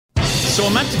So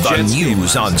I'm at the The Jets game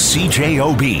news on last night.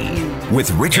 CJOB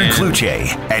with Richard Kluche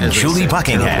and as I Julie said,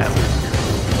 Buckingham.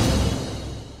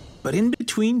 But in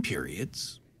between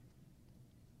periods,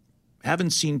 haven't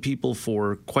seen people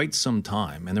for quite some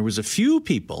time. And there was a few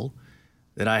people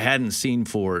that I hadn't seen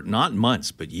for not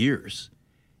months, but years.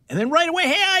 And then right away,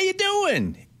 hey, how you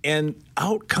doing? And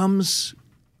out comes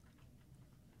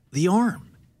the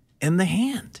arm and the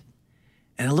hand.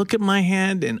 And I look at my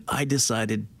hand and I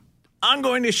decided I'm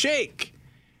going to shake.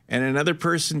 And another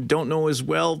person, don't know as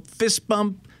well, fist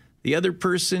bump. The other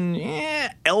person,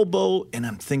 elbow. And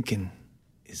I'm thinking,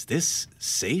 is this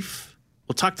safe?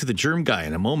 We'll talk to the Germ Guy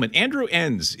in a moment. Andrew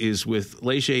Enns is with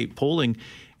Leger Polling,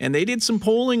 and they did some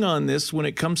polling on this when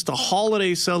it comes to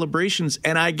holiday celebrations.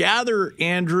 And I gather,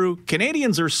 Andrew,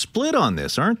 Canadians are split on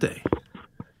this, aren't they?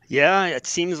 Yeah, it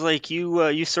seems like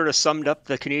you sort of summed up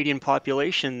the Canadian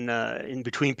population in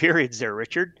between periods there,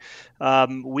 Richard.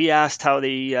 We asked how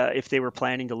they if they were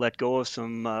planning to let go of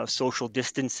some social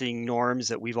distancing norms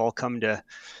that we've all come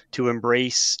to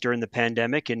embrace during the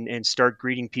pandemic and start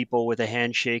greeting people with a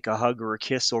handshake, a hug, or a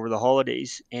kiss over the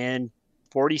holidays. And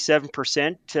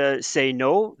 47% say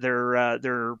no,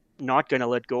 they're not going to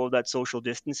let go of that social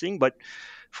distancing, but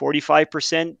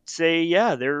 45% say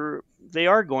yeah, they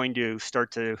are going to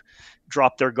start to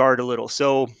drop their guard a little.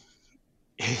 So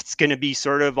it's going to be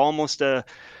sort of almost a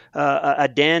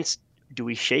dance. Do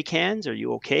we shake hands? Are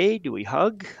you okay? Do we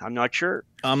hug? I'm not sure.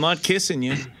 I'm not kissing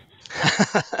you.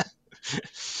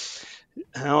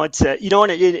 No, it's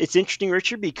it's interesting,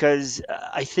 Richard, because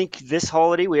I think this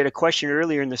holiday, we had a question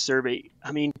earlier in the survey.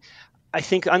 I mean, I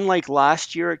think unlike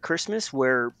last year at Christmas,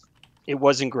 where it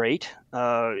wasn't great.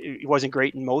 It wasn't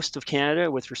great in most of Canada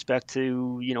with respect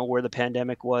to, where the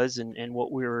pandemic was and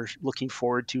what we were looking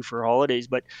forward to for holidays.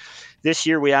 But this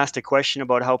year we asked a question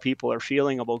about how people are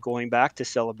feeling about going back to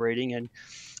celebrating,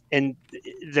 and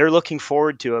they're looking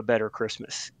forward to a better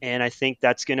Christmas. And I think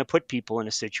that's going to put people in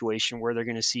a situation where they're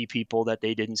going to see people that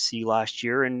they didn't see last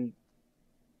year, and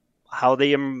how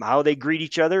they greet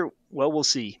each other. Well, we'll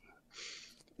see.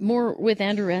 More with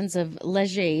Andrew Enns of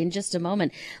Leger in just a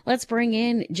moment. Let's bring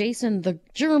in Jason, the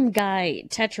Germ Guy,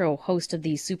 Tetro, host of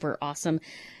the super awesome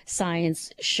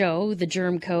science show, the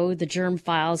Germ Code, the Germ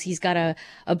Files. He's got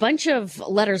a bunch of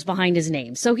letters behind his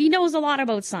name, so he knows a lot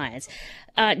about science.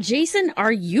 Jason,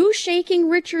 are you shaking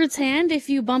Richard's hand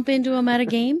if you bump into him at a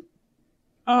game?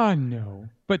 No.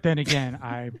 But then again,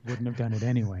 I wouldn't have done it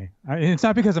anyway. It's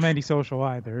not because I'm antisocial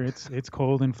either. It's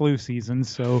cold and flu season,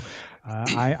 so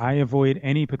I avoid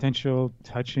any potential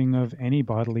touching of any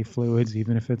bodily fluids,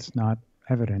 even if it's not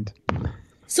evident.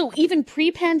 So even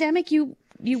pre-pandemic, you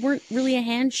weren't really a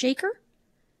handshaker?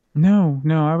 No,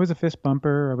 I was a fist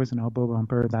bumper, I was an elbow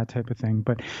bumper, that type of thing.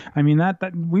 But I mean that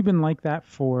we've been like that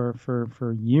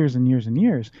for years and years and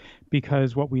years,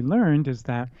 because what we learned is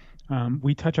that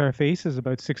we touch our faces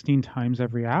about 16 times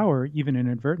every hour, even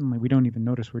inadvertently. We don't even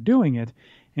notice we're doing it.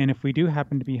 And if we do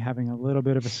happen to be having a little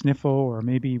bit of a sniffle, or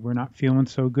maybe we're not feeling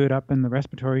so good up in the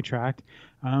respiratory tract,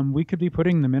 we could be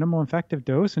putting the minimal effective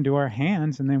dose into our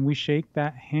hands, and then we shake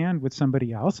that hand with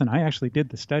somebody else. And I actually did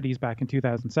the studies back in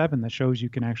 2007 that shows you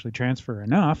can actually transfer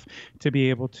enough to be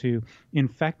able to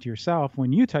infect yourself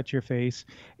when you touch your face.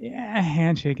 Yeah,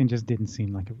 handshaking just didn't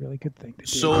seem like a really good thing to do.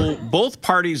 So both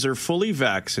parties are fully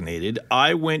vaccinated.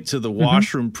 I went to the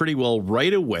washroom pretty well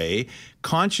right away,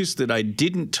 conscious that I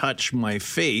didn't touch my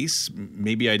face.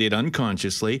 Maybe I did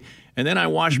unconsciously. And then I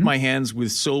washed my hands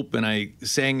with soap, and I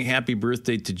sang happy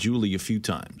birthday to Julie a few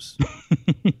times.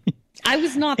 I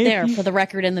was not there, for the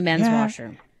record, in the men's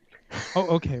washroom. Oh,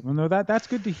 okay. Well, no, that's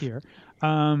good to hear.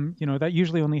 That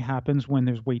usually only happens when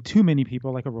there's way too many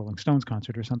people, like a Rolling Stones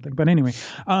concert or something. But anyway,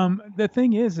 the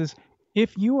thing is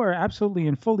if you are absolutely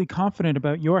and fully confident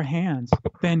about your hands,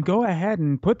 then go ahead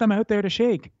and put them out there to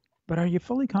shake. But are you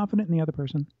fully confident in the other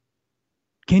person?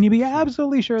 Can you be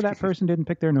absolutely sure that person didn't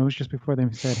pick their nose just before they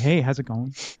said, hey, how's it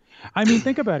going? I mean,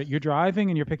 think about it. You're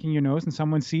driving and you're picking your nose and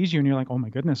someone sees you and you're like, oh, my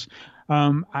goodness.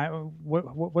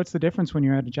 What's the difference when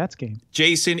you're at a Jets game?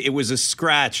 Jason, it was a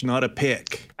scratch, not a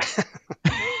pick.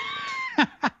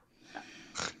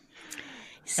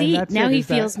 See, now he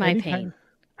feels my pain.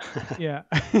 Yeah.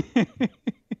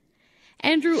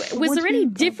 Andrew, was there any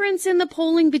difference in the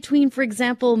polling between, for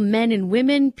example, men and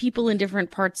women, people in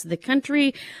different parts of the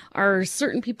country? Are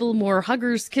certain people more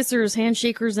huggers, kissers,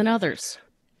 handshakers than others?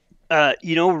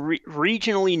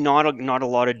 Regionally, not a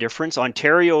lot of difference.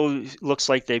 Ontario looks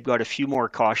like they've got a few more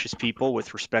cautious people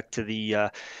with respect to the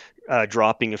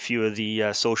dropping a few of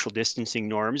the social distancing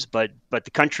norms, but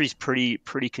the country's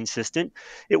pretty consistent.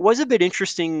 It was a bit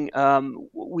interesting.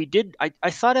 I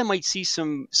thought I might see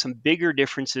some bigger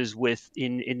differences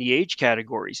in the age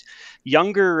categories.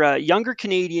 Younger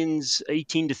Canadians,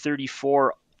 18 to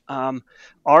 34.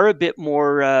 Are a bit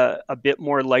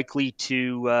more likely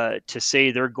to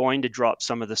say they're going to drop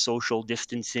some of the social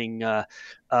distancing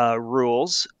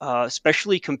rules,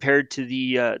 especially compared to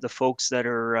the folks that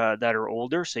are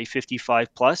older, say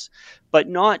 55 plus, but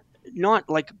not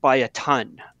like by a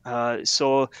ton. I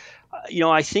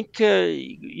think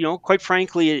quite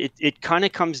frankly, it kind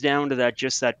of comes down to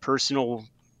that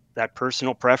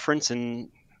personal preference and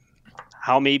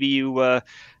how maybe you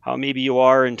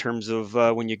are in terms of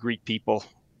when you greet people.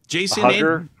 Jason, a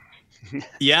hugger.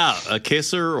 A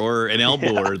kisser or an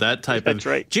elbow or that type of. That's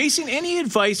right. Jason, any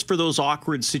advice for those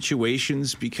awkward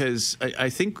situations? Because I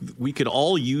think we could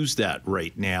all use that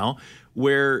right now,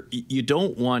 where you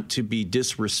don't want to be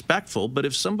disrespectful, but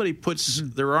if somebody puts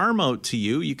their arm out to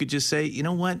you, you could just say, you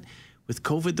know what, with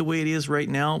COVID the way it is right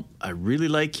now, I really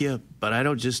like you, but I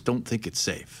don't think it's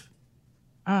safe.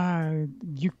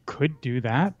 You could do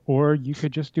that, or you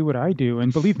could just do what I do.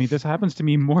 And believe me, this happens to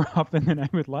me more often than I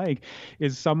would like,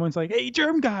 is someone's like, hey,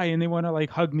 Germ Guy, and they want to like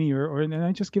hug me and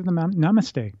I just give them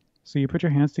namaste. So you put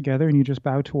your hands together and you just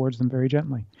bow towards them very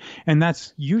gently. And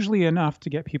that's usually enough to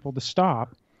get people to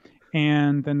stop.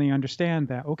 And then they understand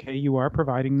that, okay, you are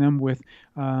providing them with,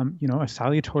 a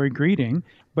salutary greeting,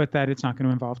 but that it's not going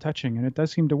to involve touching. And it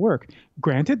does seem to work.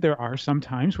 Granted, there are some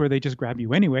times where they just grab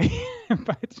you anyway,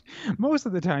 but most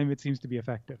of the time it seems to be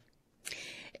effective.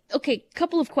 Okay,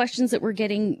 couple of questions that we're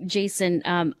getting, Jason.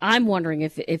 I'm wondering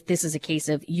if this is a case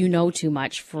of too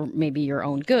much for maybe your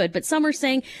own good, but some are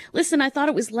saying, listen, I thought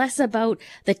it was less about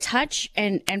the touch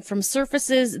and from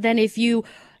surfaces than if you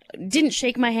didn't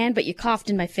shake my hand, but you coughed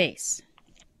in my face.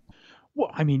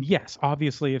 Well, I mean, yes,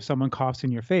 obviously, if someone coughs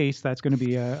in your face, that's going to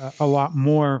be a lot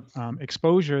more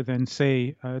exposure than,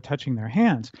 say, touching their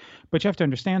hands. But you have to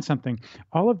understand something.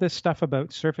 All of this stuff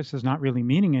about surfaces not really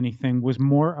meaning anything was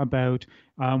more about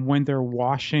when they're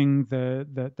washing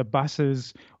the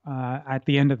buses at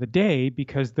the end of the day,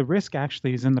 because the risk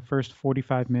actually is in the first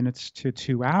 45 minutes to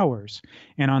 2 hours.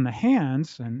 And on the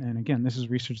hands, and again, this is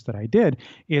research that I did,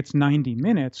 it's 90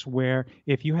 minutes where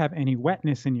if you have any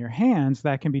wetness in your hands,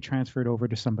 that can be transferred over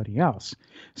to somebody else.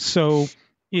 So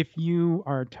if you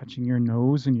are touching your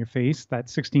nose and your face that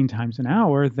 16 times an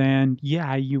hour, then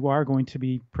yeah, you are going to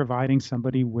be providing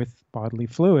somebody with bodily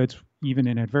fluids, even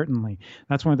inadvertently.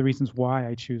 That's one of the reasons why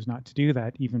I choose not to do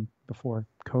that even before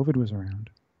COVID was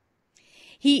around.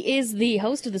 He is the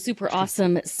host of the Super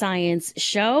Awesome Science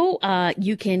Show.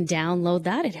 You can download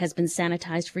that. It has been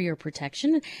sanitized for your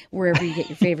protection wherever you get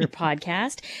your favorite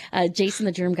podcast. Jason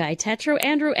the Germ Guy Tetro,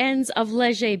 Andrew Enns of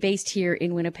Leger, based here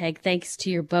in Winnipeg. Thanks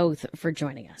to you both for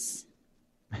joining us.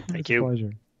 Thank you.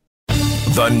 Pleasure.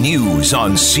 The news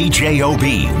on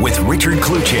CJOB with Richard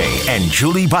Cloutier and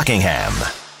Julie Buckingham.